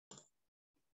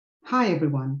Hi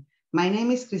everyone, my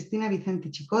name is Cristina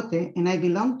Vicente-Chicote and I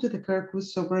belong to the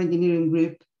Circus Software Engineering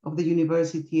Group of the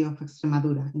University of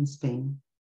Extremadura in Spain.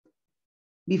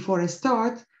 Before I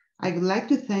start, I would like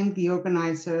to thank the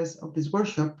organizers of this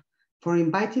workshop for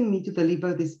inviting me to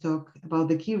deliver this talk about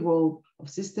the key role of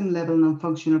system-level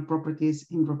non-functional properties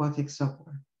in robotics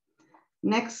software.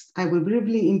 Next, I will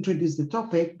briefly introduce the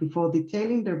topic before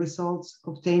detailing the results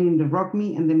obtained in the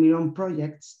RoQME and the MIRoN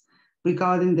projects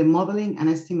regarding the modeling and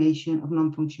estimation of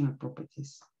non-functional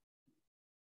properties.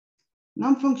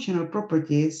 Non-functional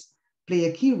properties play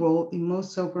a key role in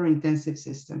most software-intensive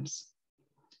systems.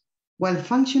 While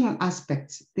functional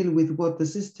aspects deal with what the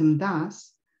system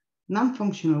does,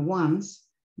 non-functional ones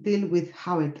deal with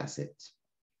how it does it.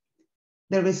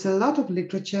 There is a lot of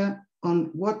literature on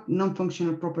what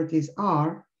non-functional properties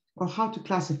are or how to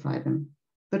classify them,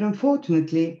 but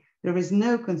unfortunately, there is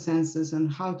no consensus on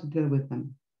how to deal with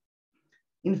them.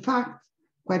 In fact,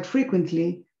 quite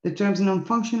frequently, the terms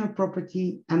non-functional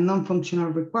property and non-functional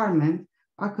requirement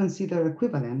are considered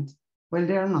equivalent, while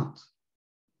they are not.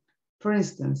 For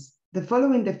instance, the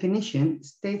following definition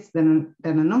states that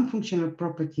a non-functional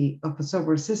property of a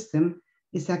software system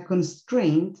is a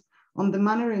constraint on the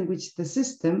manner in which the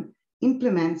system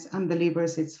implements and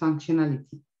delivers its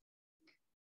functionality.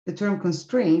 The term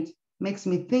constraint makes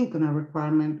me think on a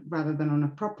requirement rather than on a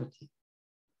property.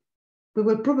 We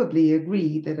will probably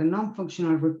agree that a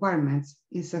non-functional requirement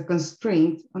is a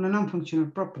constraint on a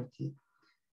non-functional property.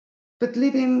 But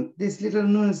leaving these little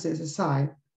nuances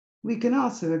aside, we can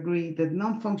also agree that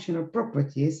non-functional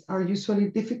properties are usually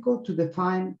difficult to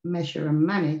define, measure, and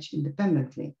manage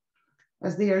independently,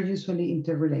 as they are usually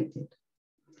interrelated.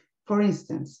 For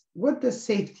instance, what does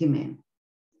safety mean?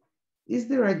 Is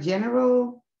there a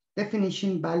general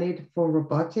definition valid for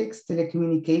robotics,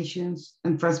 telecommunications,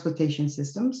 and transportation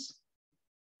systems?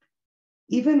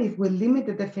 Even if we limit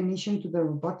the definition to the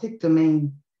robotic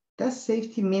domain, does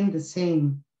safety mean the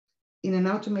same in an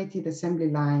automated assembly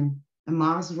line, a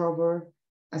Mars rover,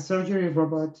 a surgery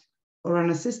robot, or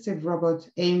an assisted robot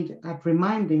aimed at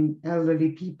reminding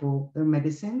elderly people their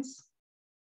medicines?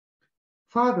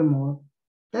 Furthermore,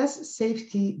 does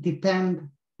safety depend,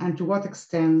 and to what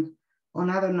extent, on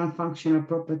other non-functional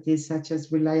properties such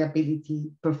as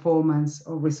reliability, performance,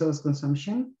 or resource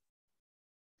consumption?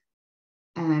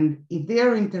 And if they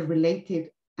are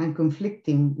interrelated and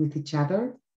conflicting with each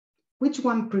other, which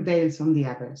one prevails on the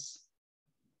others?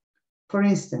 For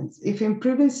instance, if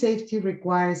improving safety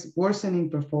requires worsening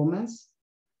performance,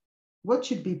 what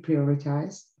should be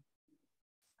prioritized?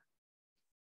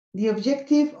 The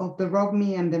objective of the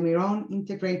RobMe and the MIRoN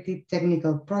integrated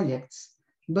technical projects,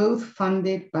 both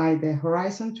funded by the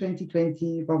Horizon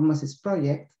 2020 RobMoSys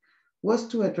project, was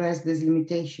to address these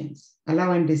limitations,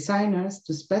 allowing designers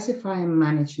to specify and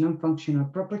manage non-functional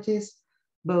properties,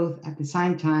 both at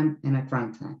design time and at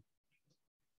runtime.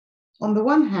 On the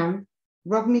one hand,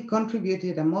 RobMe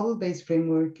contributed a model-based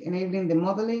framework enabling the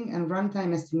modeling and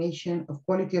runtime estimation of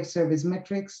quality of service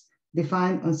metrics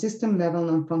defined on system-level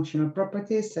non-functional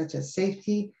properties such as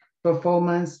safety,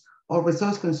 performance, or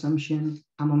resource consumption,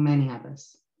 among many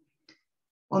others.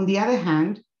 On the other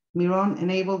hand, MIRoN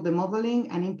enabled the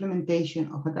modeling and implementation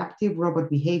of adaptive robot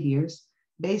behaviors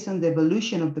based on the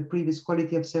evolution of the previous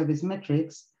quality of service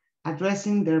metrics,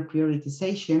 addressing their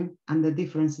prioritization under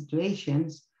different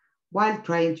situations while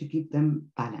trying to keep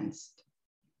them balanced.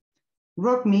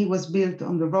 RoQME was built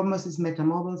on the RobMoSys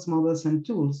metamodels, models, and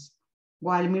tools,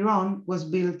 while MIRoN was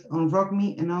built on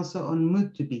RoQME and also on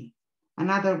Mood2Be,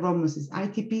 another RobMoSys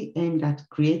ITP aimed at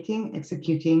creating,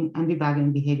 executing, and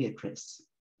debugging behavior traces.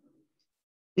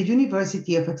 The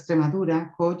University of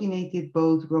Extremadura coordinated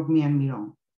both RoQME and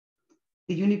MIRoN.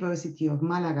 The University of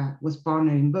Malaga was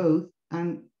partnering both,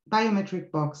 and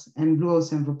Biometric Box and Blue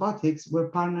Ocean Robotics were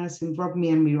partners in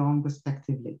RobMe and MIRoN,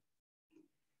 respectively.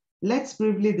 Let's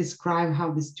briefly describe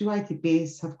how these two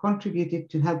ITPs have contributed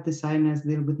to help designers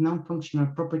deal with non-functional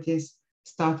properties,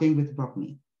 starting with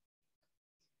RobMe.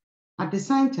 At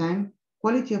design time,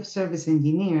 quality of service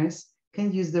engineers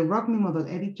can use the RoQME model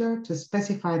editor to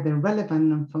specify the relevant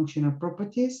non-functional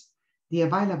properties, the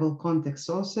available context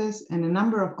sources, and a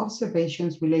number of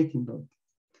observations relating both.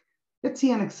 Let's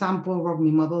see an example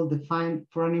RoQME model defined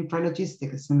for an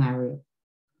intralogistic scenario.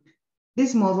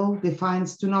 This model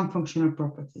defines two non-functional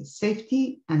properties,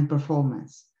 safety and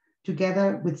performance,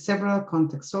 together with several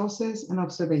context sources and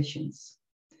observations.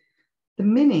 The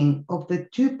meaning of the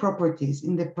two properties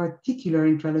in the particular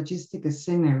intralogistic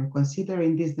scenario considered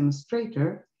in this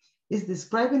demonstrator is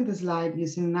described in the slide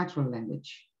using natural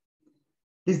language.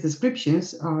 These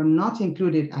descriptions are not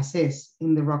included as is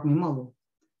in the RoQME model,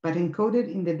 but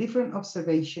encoded in the different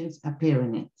observations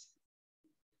appearing in it.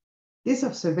 These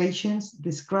observations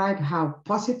describe how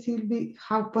positively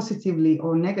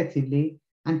or negatively,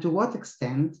 and to what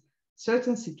extent,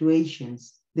 certain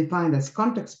situations defined as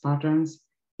context patterns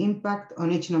impact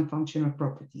on each non-functional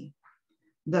property.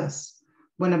 Thus,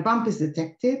 when a bump is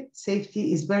detected,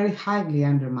 safety is very highly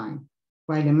undermined,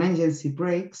 while emergency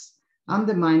brakes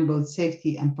undermine both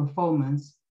safety and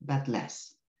performance, but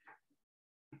less.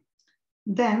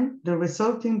 Then, the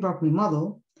resulting RoQME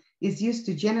model is used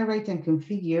to generate and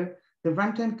configure the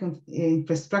runtime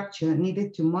infrastructure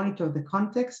needed to monitor the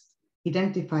context,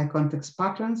 identify context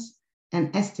patterns,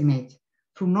 and estimate,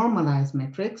 through normalized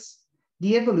metrics,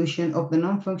 the evolution of the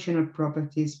non-functional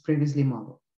properties previously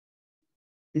modeled.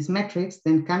 These metrics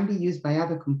then can be used by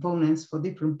other components for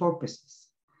different purposes.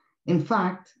 In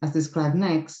fact, as described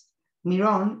next,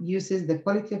 MIRoN uses the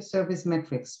quality of service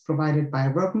metrics provided by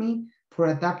RoQME for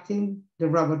adapting the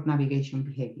robot navigation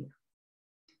behavior.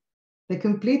 The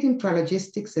complete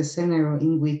intralogistics scenario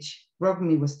in which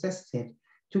RoQME was tested,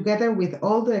 together with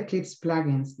all the Eclipse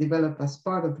plugins developed as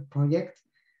part of the project,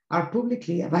 are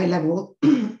publicly available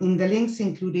in the links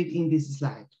included in this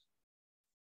slide.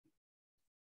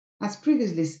 As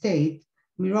previously stated,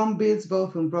 MIRoN builds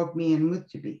both on RoQME and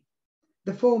MUTB.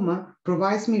 The former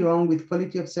provides MIRoN with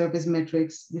quality of service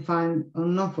metrics defined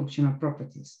on non-functional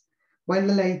properties, while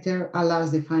the latter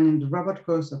allows defining the robot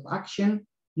course of action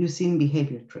using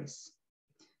behavior trees.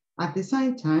 At the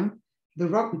same time, the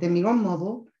MIRoN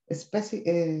model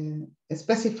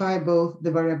specify both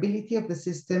the variability of the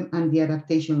system and the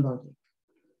adaptation logic.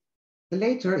 The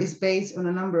latter is based on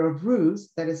a number of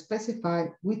rules that specify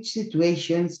which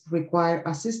situations require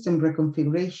a system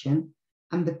reconfiguration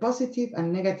and the positive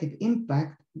and negative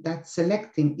impact that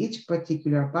selecting each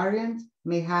particular variant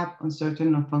may have on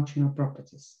certain non-functional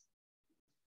properties.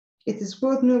 It is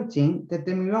worth noting that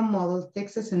the MIRoN model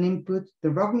takes as an input the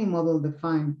RoQME model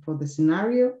defined for the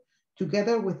scenario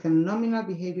together with a nominal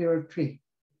behavioral tree,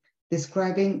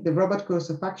 describing the robot course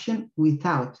of action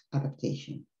without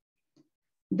adaptation.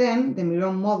 Then the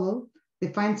MIRoN model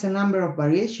defines a number of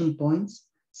variation points,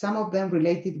 some of them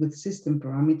related with system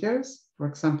parameters, for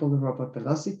example, the robot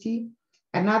velocity,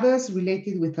 and others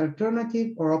related with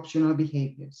alternative or optional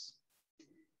behaviors.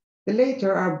 The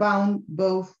latter are bound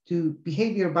both to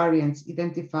behavior variants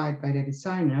identified by the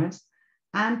designers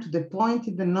and to the point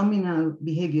in the nominal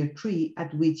behavior tree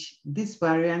at which these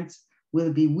variants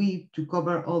will be weaved to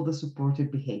cover all the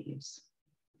supported behaviors.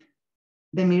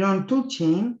 The MIRoN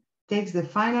toolchain takes the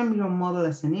final MIRoN model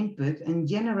as an input and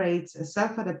generates a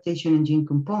self-adaptation engine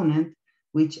component,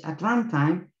 which at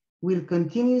runtime will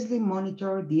continuously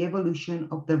monitor the evolution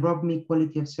of the RoQME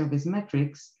quality of service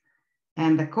metrics,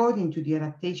 and according to the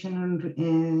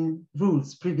adaptation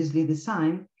rules previously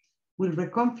designed, will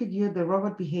reconfigure the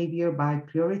robot behavior by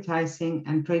prioritizing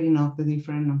and trading off the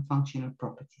different non-functional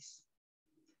properties.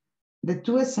 The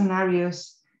two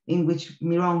scenarios in which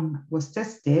MIRoN was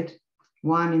tested,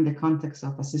 one in the context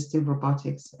of assistive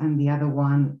robotics and the other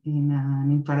one in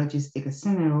an intralogistic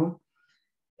scenario,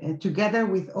 together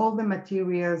with all the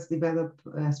materials developed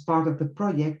as part of the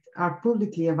project, are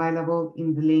publicly available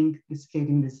in the link displayed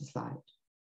in this slide.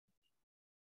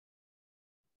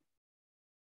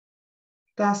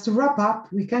 Thus, to wrap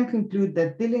up, we can conclude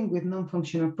that dealing with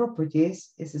non-functional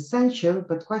properties is essential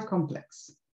but quite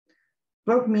complex.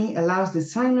 RoQME allows the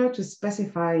designer to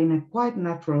specify in a quite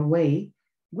natural way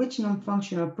which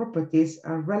non-functional properties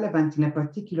are relevant in a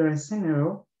particular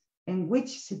scenario and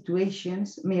which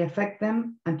situations may affect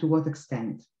them and to what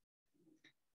extent.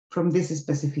 From this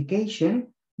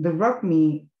specification, the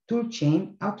RoQME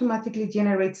toolchain automatically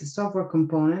generates a software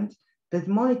component that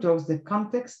monitors the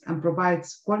context and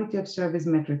provides quality of service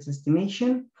metrics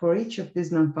estimation for each of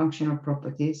these non-functional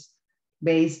properties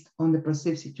based on the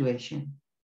perceived situation.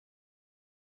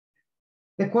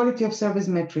 The quality of service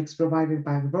metrics provided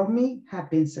by RoQME have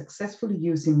been successfully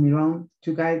used in MIRoN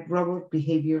to guide robot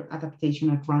behavior adaptation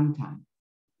at runtime.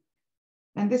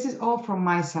 And this is all from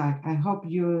my side. I hope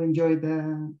you enjoyed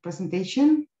the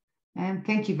presentation, and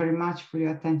thank you very much for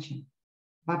your attention.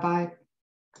 Bye-bye.